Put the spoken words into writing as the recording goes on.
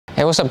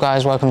Hey, what's up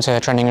guys, welcome to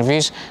Trending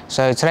Reviews.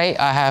 So today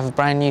I have a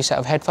brand new set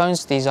of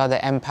headphones. These are the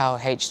MPow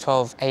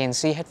H12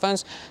 ANC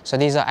headphones. So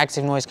these are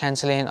active noise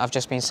cancelling. I've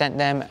just been sent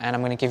them and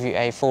I'm going to give you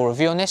a full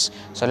review on this.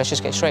 So let's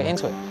just get straight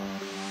into it.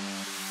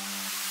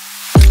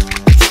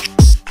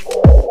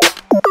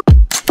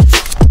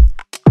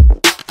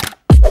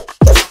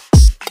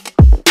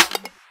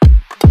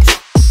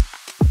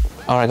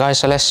 Alright guys,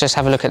 so let's just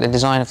have a look at the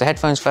design of the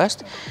headphones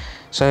first.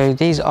 So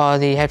these are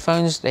the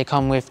headphones. They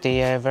come with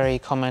the very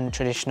common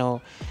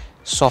traditional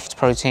soft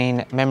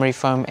protein memory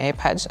foam ear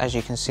pads, as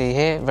you can see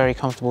here, very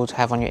comfortable to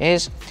have on your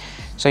ears.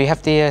 So you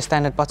have the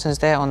standard buttons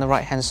there on the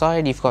right hand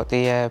side. You've got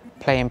the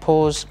play and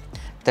pause,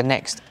 the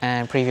next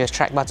and previous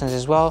track buttons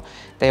as well.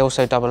 They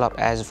also double up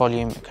as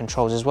volume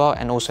controls as well,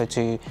 and also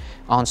to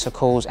answer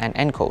calls and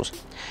end calls.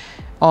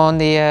 On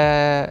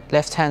the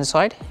left hand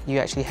side you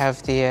actually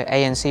have the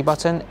ANC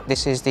button.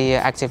 This is the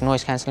active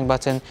noise cancelling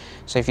button,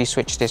 so if you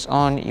switch this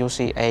on you'll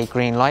see a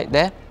green light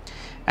there,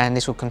 and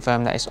this will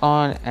confirm that it's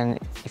on, and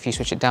if you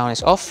switch it down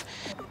it's off.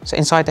 So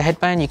inside the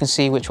headband you can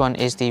see which one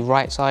is the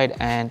right side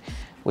and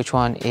which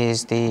one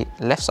is the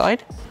left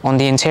side. On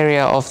the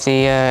interior of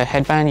the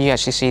headband you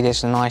actually see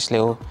this nice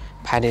little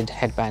padded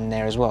headband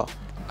there as well.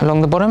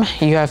 Along the bottom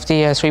you have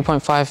the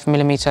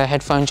 3.5mm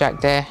headphone jack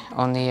there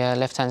on the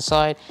left hand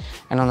side,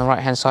 and on the right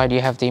hand side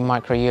you have the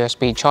micro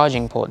USB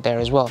charging port there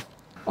as well.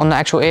 On the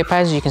actual ear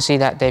pads you can see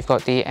that they've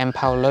got the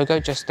MPow logo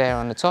just there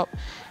on the top,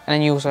 and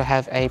then you also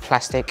have a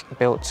plastic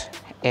built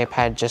ear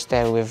pad just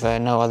there with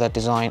no other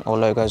design or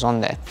logos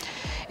on there.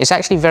 It's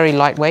actually very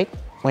lightweight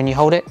when you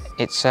hold it.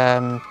 It's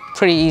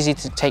pretty easy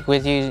to take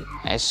with you.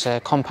 It's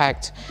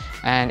compact,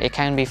 and it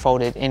can be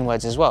folded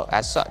inwards as well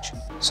as such.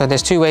 So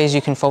there's two ways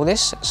you can fold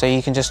this. So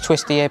you can just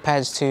twist the ear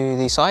pads to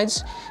the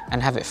sides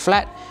and have it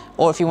flat,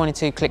 or if you wanted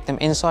to click them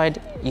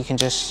inside you can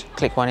just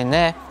click one in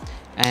there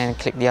and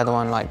click the other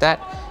one like that,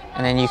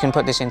 and then you can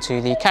put this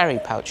into the carry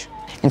pouch.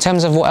 In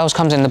terms of what else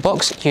comes in the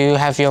box, you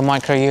have your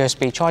micro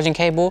USB charging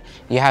cable,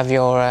 you have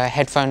your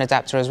headphone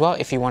adapter as well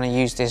if you want to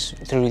use this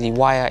through the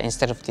wire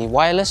instead of the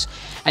wireless,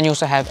 and you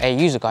also have a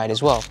user guide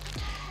as well.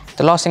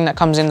 The last thing that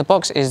comes in the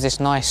box is this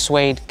nice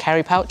suede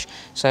carry pouch.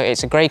 So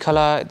it's a grey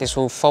colour, this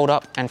will fold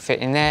up and fit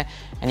in there,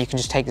 and you can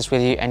just take this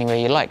with you anywhere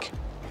you like.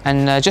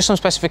 And just some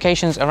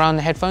specifications around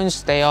the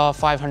headphones. They are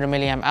 500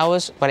 milliamp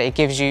hours, but it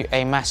gives you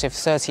a massive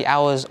 30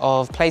 hours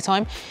of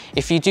playtime.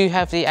 If you do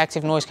have the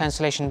active noise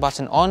cancellation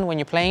button on when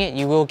you're playing it,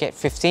 you will get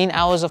 15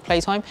 hours of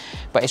playtime,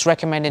 but it's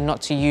recommended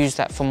not to use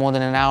that for more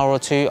than an hour or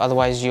two,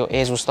 otherwise your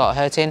ears will start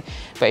hurting.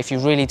 But if you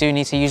really do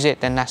need to use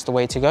it, then that's the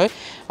way to go.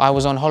 I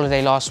was on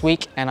holiday last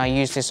week and I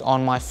used this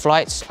on my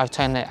flights. I've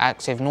turned the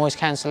active noise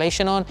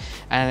cancellation on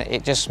and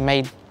it just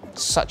made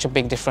such a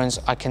big difference.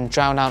 I can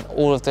drown out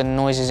all of the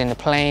noises in the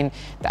plane,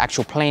 the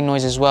actual plane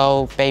noise as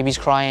well, babies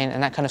crying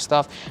and that kind of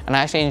stuff, and I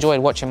actually enjoyed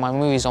watching my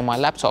movies on my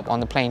laptop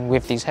on the plane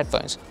with these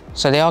headphones.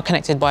 So they are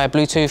connected by a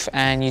Bluetooth,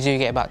 and you do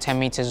get about 10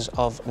 meters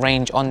of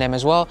range on them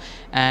as well,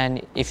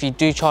 and if you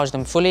do charge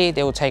them fully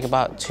they will take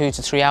about 2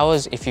 to 3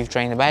 hours if you've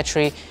drained the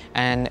battery,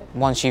 and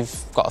once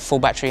you've got a full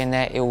battery in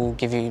there it will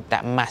give you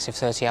that massive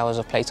 30 hours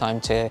of playtime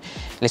to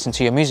listen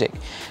to your music.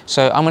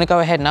 So I'm going to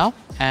go ahead now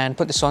and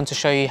put this on to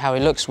show you how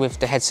it looks with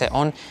the headset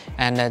on,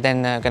 and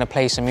then going to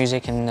play some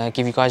music and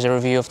give you guys a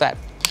review of that.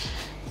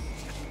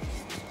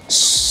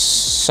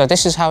 So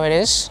this is how it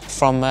is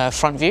from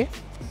front view.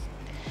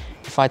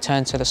 If I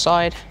turn to the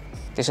side,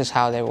 this is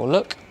how they will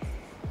look,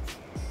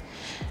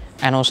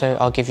 and also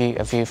I'll give you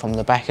a view from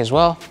the back as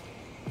well,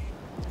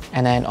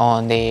 and then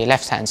on the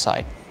left hand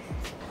side.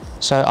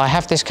 So I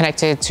have this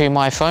connected to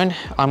my phone.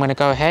 I'm going to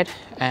go ahead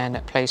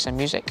and play some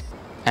music,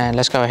 and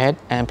let's go ahead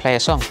and play a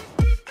song.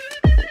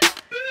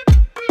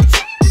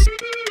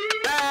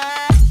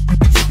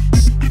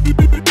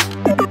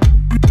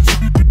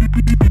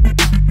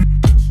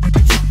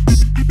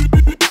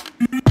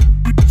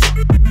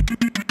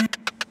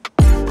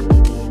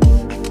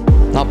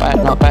 Not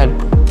bad, not bad.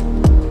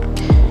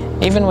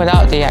 Even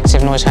without the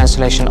active noise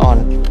cancellation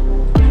on,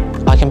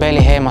 I can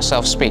barely hear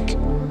myself speak.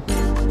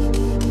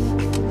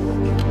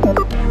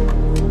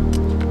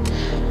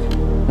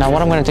 Now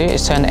what I'm going to do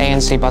is turn the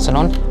ANC button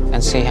on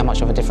and see how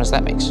much of a difference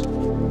that makes.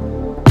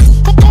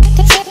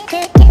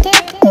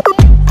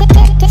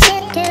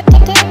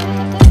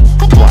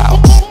 Wow.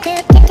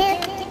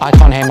 I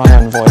can't hear my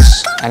own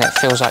voice and it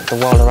feels like the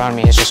world around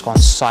me has just gone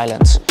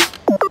silent.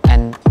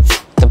 And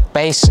the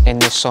bass in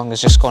this song has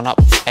just gone up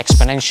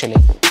exponentially,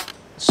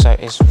 so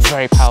it's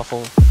very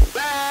powerful.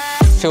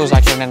 Feels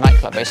like you're in a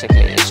nightclub basically.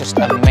 It's just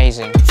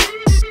amazing.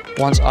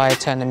 Once I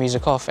turn the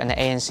music off and the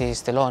ANC is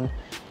still on,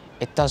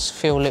 it does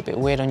feel a little bit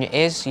weird on your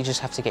ears. You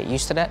just have to get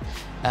used to that,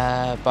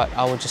 but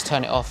I will just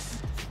turn it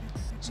off.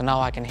 So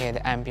now I can hear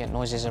the ambient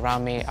noises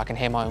around me, I can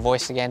hear my own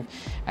voice again,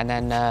 and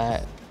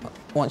then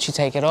once you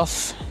take it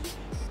off,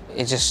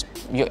 it just,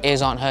 your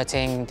ears aren't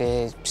hurting,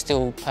 they're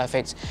still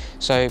perfect.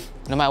 So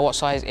no matter what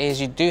size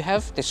ears you do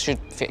have, this should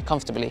fit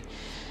comfortably.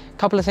 A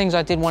couple of things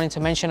I did wanted to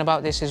mention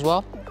about this as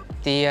well.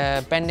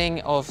 The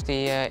bending of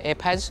the ear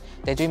pads,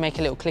 they do make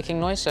a little clicking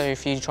noise, so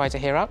if you try to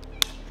hear up.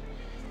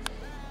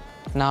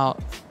 Now,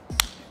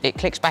 it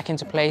clicks back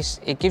into place.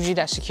 It gives you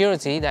that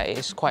security that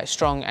it's quite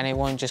strong and it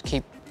won't just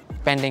keep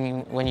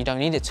bending when you don't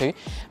need it to.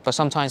 But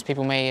sometimes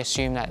people may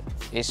assume that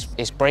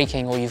it's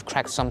breaking or you've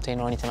cracked something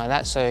or anything like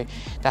that, so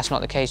that's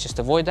not the case. Just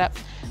avoid that.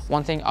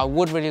 One thing I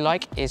would really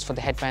like is for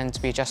the headband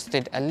to be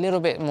adjusted a little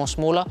bit more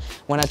smaller.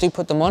 When I do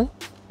put them on,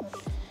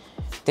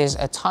 there's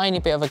a tiny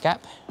bit of a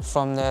gap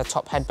from the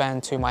top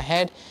headband to my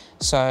head,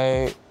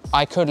 so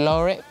I could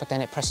lower it, but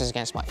then it presses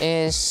against my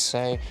ears.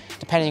 So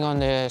depending on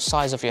the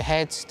size of your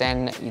head,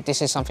 then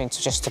this is something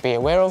just to be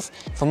aware of.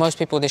 For most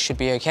people, this should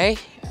be okay,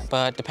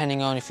 but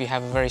depending on if you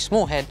have a very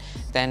small head,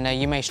 then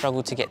you may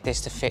struggle to get this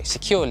to fit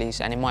securely,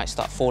 and it might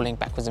start falling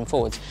backwards and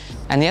forwards.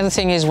 And the other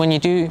thing is, when you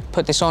do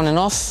put this on and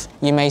off,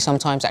 you may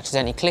sometimes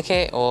accidentally click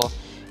it or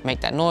make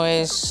that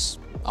noise.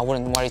 I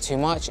wouldn't worry too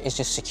much, it's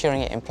just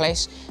securing it in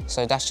place,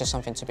 so that's just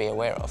something to be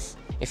aware of.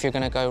 If you're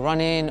going to go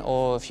running,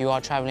 or if you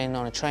are traveling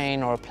on a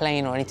train or a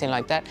plane or anything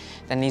like that,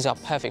 then these are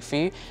perfect for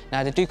you.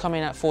 Now, they do come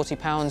in at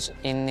 £40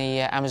 in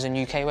the Amazon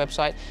UK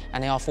website,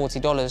 and they are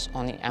 $40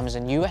 on the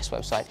Amazon US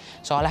website.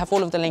 So I'll have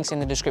all of the links in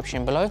the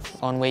description below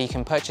on where you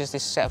can purchase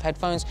this set of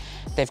headphones.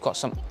 They've got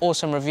some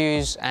awesome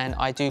reviews, and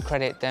I do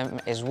credit them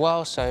as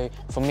well, so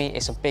for me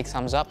it's a big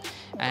thumbs up.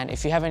 And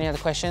if you have any other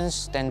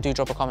questions, then do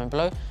drop a comment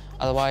below.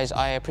 Otherwise,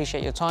 I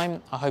appreciate your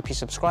time. I hope you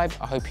subscribe,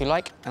 I hope you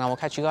like, and I will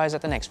catch you guys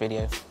at the next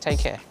video. Take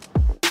care.